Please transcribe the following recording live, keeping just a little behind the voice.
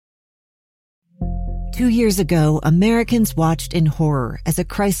2 years ago, Americans watched in horror as a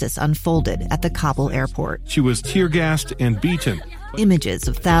crisis unfolded at the Kabul airport. She was tear-gassed and beaten. Images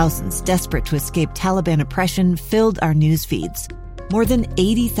of thousands desperate to escape Taliban oppression filled our news feeds. More than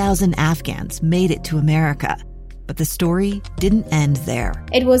 80,000 Afghans made it to America. But the story didn't end there.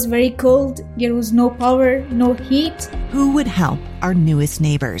 It was very cold. There was no power, no heat. Who would help our newest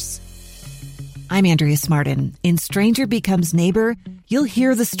neighbors? I'm Andrea Smartin. In Stranger Becomes Neighbor, you'll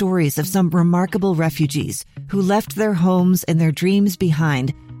hear the stories of some remarkable refugees who left their homes and their dreams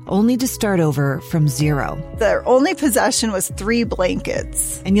behind, only to start over from zero. Their only possession was 3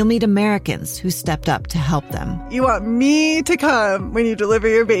 blankets. And you'll meet Americans who stepped up to help them. You want me to come when you deliver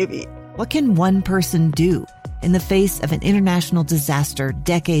your baby. What can one person do in the face of an international disaster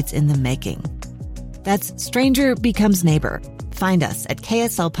decades in the making? That's Stranger Becomes Neighbor. Find us at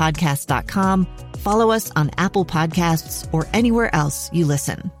kslpodcast.com. Follow us on Apple Podcasts or anywhere else you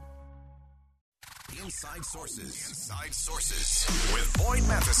listen. Inside Sources with Boyd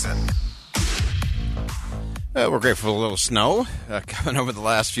Matheson. We're grateful for a little snow coming over the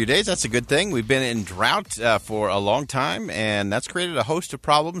last few days. That's a good thing. We've been in drought for a long time, and that's created a host of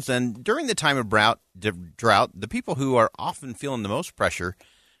problems. And during the time of drought, the people who are often feeling the most pressure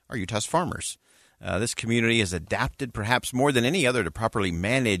are Utah's farmers. This community has adapted perhaps more than any other to properly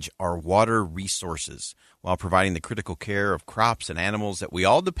manage our water resources while providing the critical care of crops and animals that we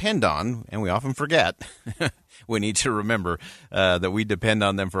all depend on, and we often forget. We need to remember that we depend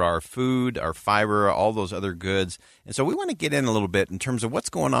on them for our food, our fiber, all those other goods. And so we want to get in a little bit in terms of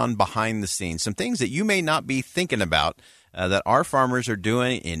what's going on behind the scenes, some things that you may not be thinking about that our farmers are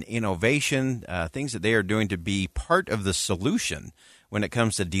doing in innovation, things that they are doing to be part of the solution when it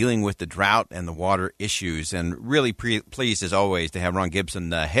comes to dealing with the drought and the water issues. And really pleased, as always, to have Ron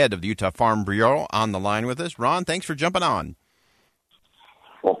Gibson, the head of the Utah Farm Bureau, on the line with us. Ron, thanks for jumping on.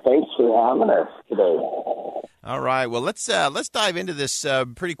 Well, thanks for having us today. All right. Well, let's dive into this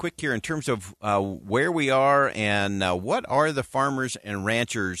pretty quick here in terms of where we are and what are the farmers and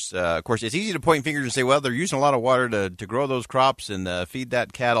ranchers. Of course, it's easy to point fingers and say, well, they're using a lot of water to grow those crops and feed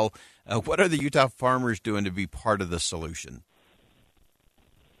that cattle. What are the Utah farmers doing to be part of the solution?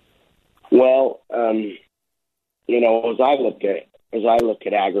 Well, as I look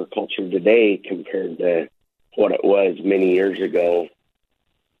at agriculture today compared to what it was many years ago,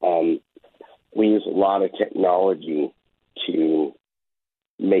 we use a lot of technology to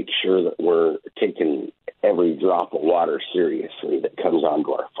make sure that we're taking every drop of water seriously that comes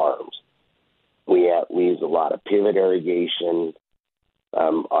onto our farms. We use a lot of pivot irrigation.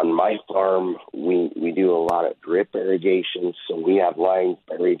 On my farm, we do a lot of drip irrigation, so we have lines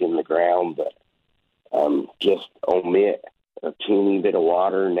buried in the ground that just omit a teeny bit of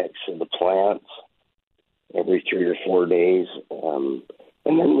water next to the plants every 3 or 4 days.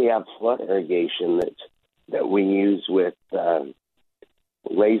 And then we have flood irrigation that we use with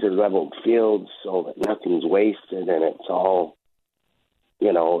laser-leveled fields so that nothing's wasted and it's all,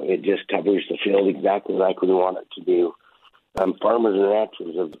 it just covers the field exactly like we want it to do. Farmers and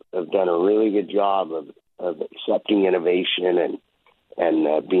ranchers have done a really good job of accepting innovation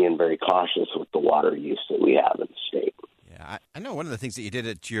and being very cautious with the water use that we have in the state. Yeah, I know one of the things that you did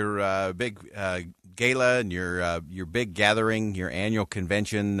at your big gala and your big gathering, your annual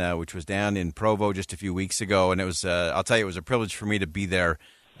convention, which was down in Provo just a few weeks ago, and it was I'll tell you, it was a privilege for me to be there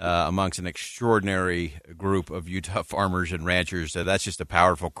amongst an extraordinary group of Utah farmers and ranchers. That's just a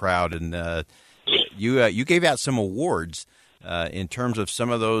powerful crowd, and you gave out some awards in terms of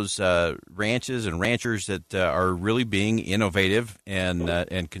some of those ranches and ranchers that are really being innovative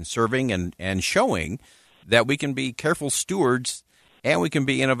and conserving and showing that we can be careful stewards and we can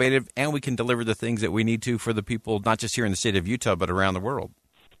be innovative and we can deliver the things that we need to for the people, not just here in the state of Utah, but around the world.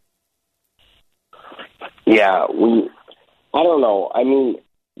 Yeah, I don't know. I mean,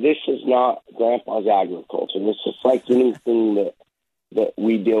 this is not Grandpa's agriculture. This is like anything that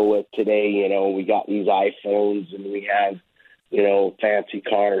we deal with today. We got these iPhones and we have, fancy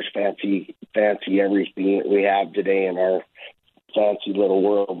cars, fancy everything that we have today in our fancy little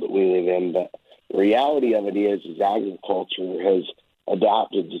world that we live in. But the reality of it is agriculture has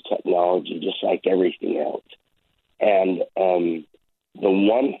adapted to technology just like everything else. And the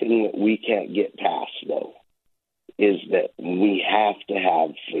one thing that we can't get past, though, is that we have to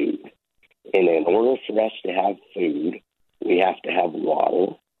have food. And in order for us to have food, we have to have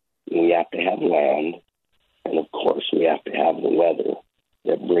water, and we have to have land, and of course we have to have the weather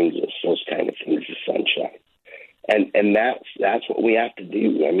that brings us those kind of things, the sunshine. And that's what we have to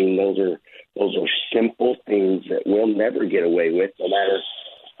do. I mean, those are simple things that we'll never get away with, no matter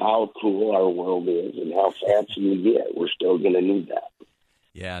how cool our world is and how fancy we get. We're still going to need that.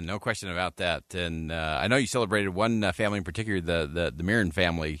 Yeah, no question about that. And I know you celebrated one family in particular, the Mirren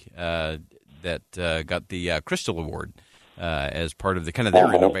family, that got the Crystal Award as part of the kind of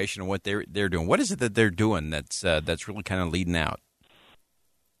their innovation and what they're doing. What is it that they're doing that's really kind of leading out?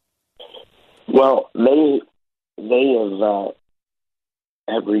 Well, they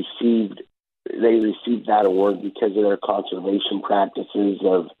have received that award because of their conservation practices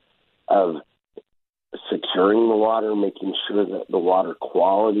of securing the water, making sure that the water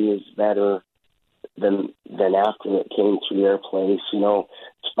quality is better than after it came through their place.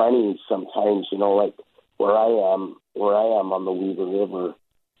 It's funny sometimes, like where I am on the Weaver River,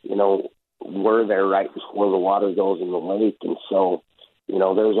 we're there right before the water goes in the lake, and so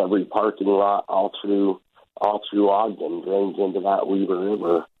there's every parking lot all through Ogden drains into that Weaver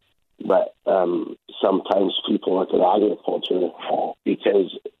River. But sometimes people look at agriculture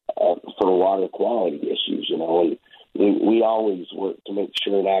because for water quality issues, and we always work to make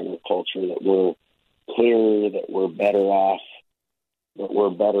sure in agriculture that we're clear, that we're better off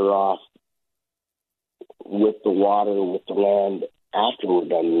with the water, with the land after we're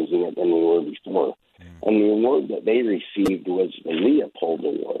done using it than we were before. And the award that they received was the Leopold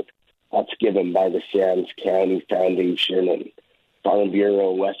Award. That's given by the Sands County Foundation and Farm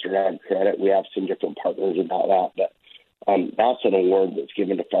Bureau, Western Ag Credit. We have some different partners about that, but that's an award that's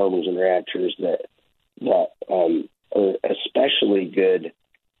given to farmers and ranchers that are especially good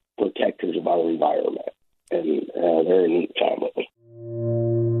protectors of our environment, and they're a neat family.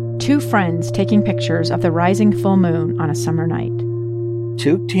 Two friends taking pictures of the rising full moon on a summer night.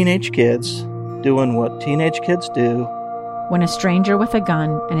 Two teenage kids doing what teenage kids do. When a stranger with a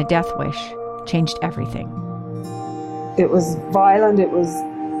gun and a death wish changed everything. It was violent, it was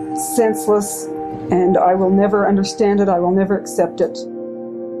senseless, and I will never understand it, I will never accept it.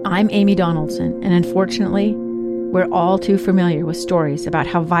 I'm Amy Donaldson, and unfortunately, we're all too familiar with stories about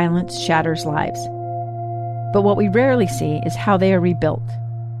how violence shatters lives. But what we rarely see is how they are rebuilt.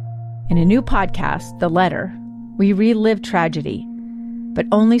 In a new podcast, The Letter, we relive tragedy, but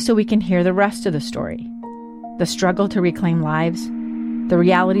only so we can hear the rest of the story. The struggle to reclaim lives, the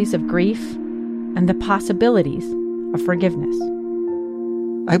realities of grief, and the possibilities of forgiveness.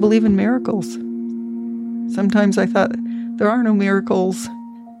 I believe in miracles. Sometimes I thought, there are no miracles.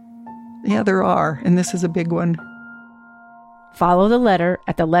 Yeah, there are, and this is a big one. Follow The Letter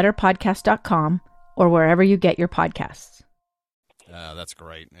at theletterpodcast.com or wherever you get your podcasts. That's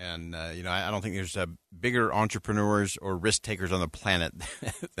great. And, I don't think there's bigger entrepreneurs or risk takers on the planet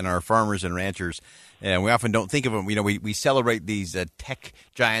than our farmers and ranchers. And we often don't think of them. We celebrate these tech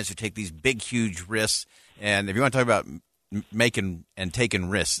giants who take these big, huge risks. And if you want to talk about making and taking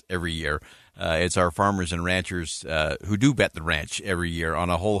risks every year, it's our farmers and ranchers who do bet the ranch every year on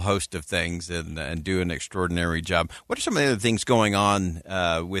a whole host of things and do an extraordinary job. What are some of the other things going on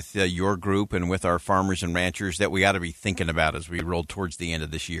with your group and with our farmers and ranchers that we ought to be thinking about as we roll towards the end of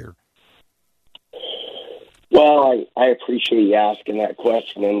this year? Well, I appreciate you asking that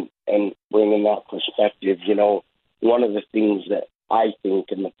question and bringing that perspective. One of the things that I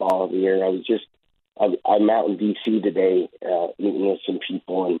think in the fall of the year, I'm out in D.C. today meeting with some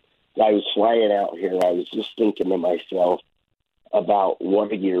people, and I was flying out here. I was just thinking to myself about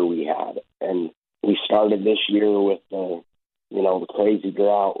what a year we had. And we started this year with the crazy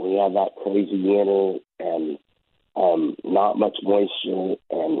drought. We had that crazy winter and not much moisture,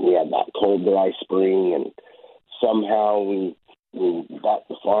 and we had that cold, dry spring, and somehow we got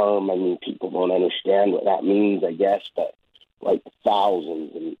the farm. I mean, people don't understand what that means, I guess, but like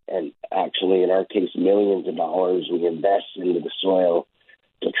thousands and actually in our case millions of dollars we invest into the soil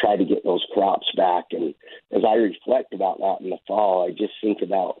to try to get those crops back. And as I reflect about that in the fall, I just think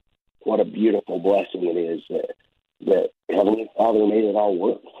about what a beautiful blessing it is that Heavenly Father made it all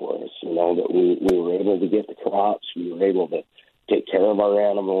work for us, that we were able to get the crops, we were able to take care of our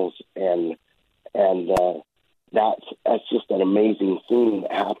animals, and that's just an amazing thing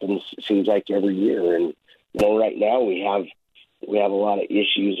that happens, it seems like, every year. And right now we have a lot of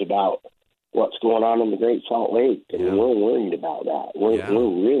issues about what's going on in the Great Salt Lake, and we're worried about that. We're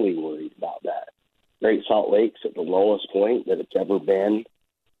really worried about that. Great Salt Lake's at the lowest point that it's ever been,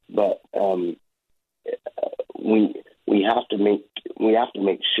 but we have to make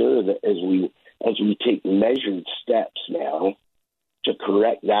sure that as we take measured steps now to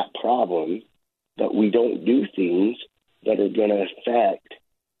correct that problem, that we don't do things that are going to affect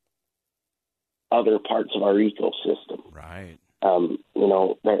other parts of our ecosystem. Right.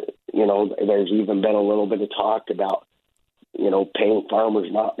 There's even been a little bit of talk about, paying farmers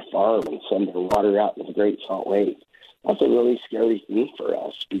not to farm and send their water out into the Great Salt Lake. That's a really scary thing for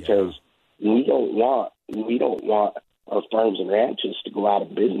us because we don't want our farms and ranches to go out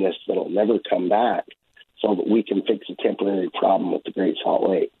of business that'll never come back, so that we can fix a temporary problem with the Great Salt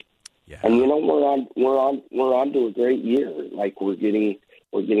Lake. Yeah. And we're on to a great year. Like we're getting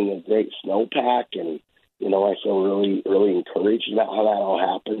a great snowpack, and I feel really, really encouraged about how that all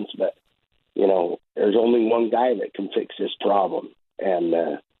happens. But there's only one guy that can fix this problem, and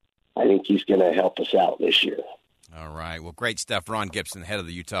I think he's going to help us out this year. All right. Well, great stuff. Ron Gibson, head of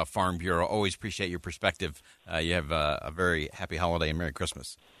the Utah Farm Bureau. Always appreciate your perspective. You have a very happy holiday and Merry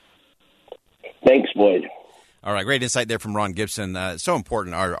Christmas. Thanks, Boyd. All right. Great insight there from Ron Gibson. So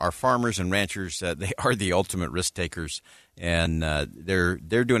important. Our farmers and ranchers, they are the ultimate risk takers, and they're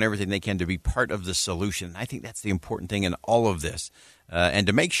doing everything they can to be part of the solution. I think that's the important thing in all of this, and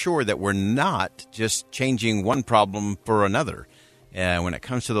to make sure that we're not just changing one problem for another. When it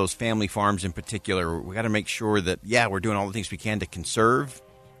comes to those family farms in particular, we got to make sure that, we're doing all the things we can to conserve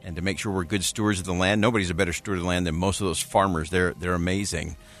and to make sure we're good stewards of the land. Nobody's a better steward of the land than most of those farmers. They're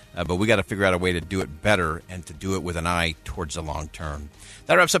amazing. But we got to figure out a way to do it better and to do it with an eye towards the long term.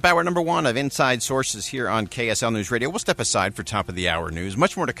 That wraps up hour number 1 of Inside Sources here on KSL News Radio. We'll step aside for top of the hour news.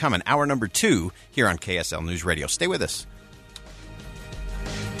 Much more to come in hour number 2 here on KSL News Radio. Stay with us.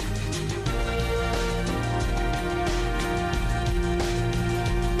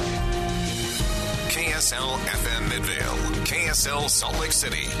 KSL FM Midvale, KSL Salt Lake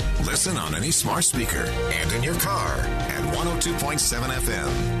City. Listen on any smart speaker and in your car at 102.7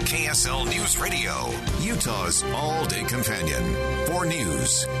 FM. KSL News Radio, Utah's all-day companion for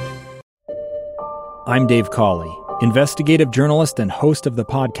news. I'm Dave Cawley, investigative journalist and host of the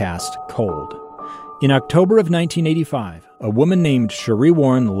podcast Cold. In October of 1985, a woman named Cherie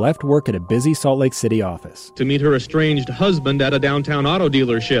Warren left work at a busy Salt Lake City office to meet her estranged husband at a downtown auto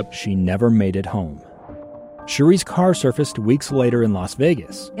dealership. She never made it home. Cherie's car surfaced weeks later in Las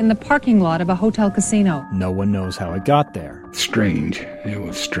Vegas. In the parking lot of a hotel casino. No one knows how it got there. Strange. It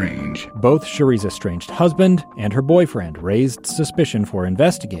was strange. Both Cherie's estranged husband and her boyfriend raised suspicion for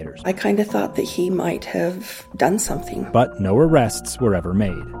investigators. I kind of thought that he might have done something. But no arrests were ever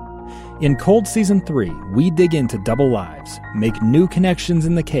made. In Cold Season 3, we dig into double lives, make new connections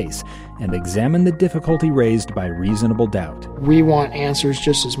in the case, and examine the difficulty raised by reasonable doubt. We want answers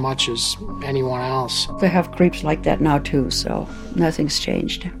just as much as anyone else. They have creeps like that now too, so nothing's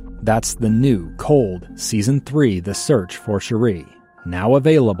changed. That's the new Cold Season 3, The Search for Cherie. Now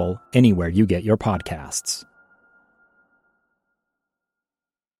available anywhere you get your podcasts.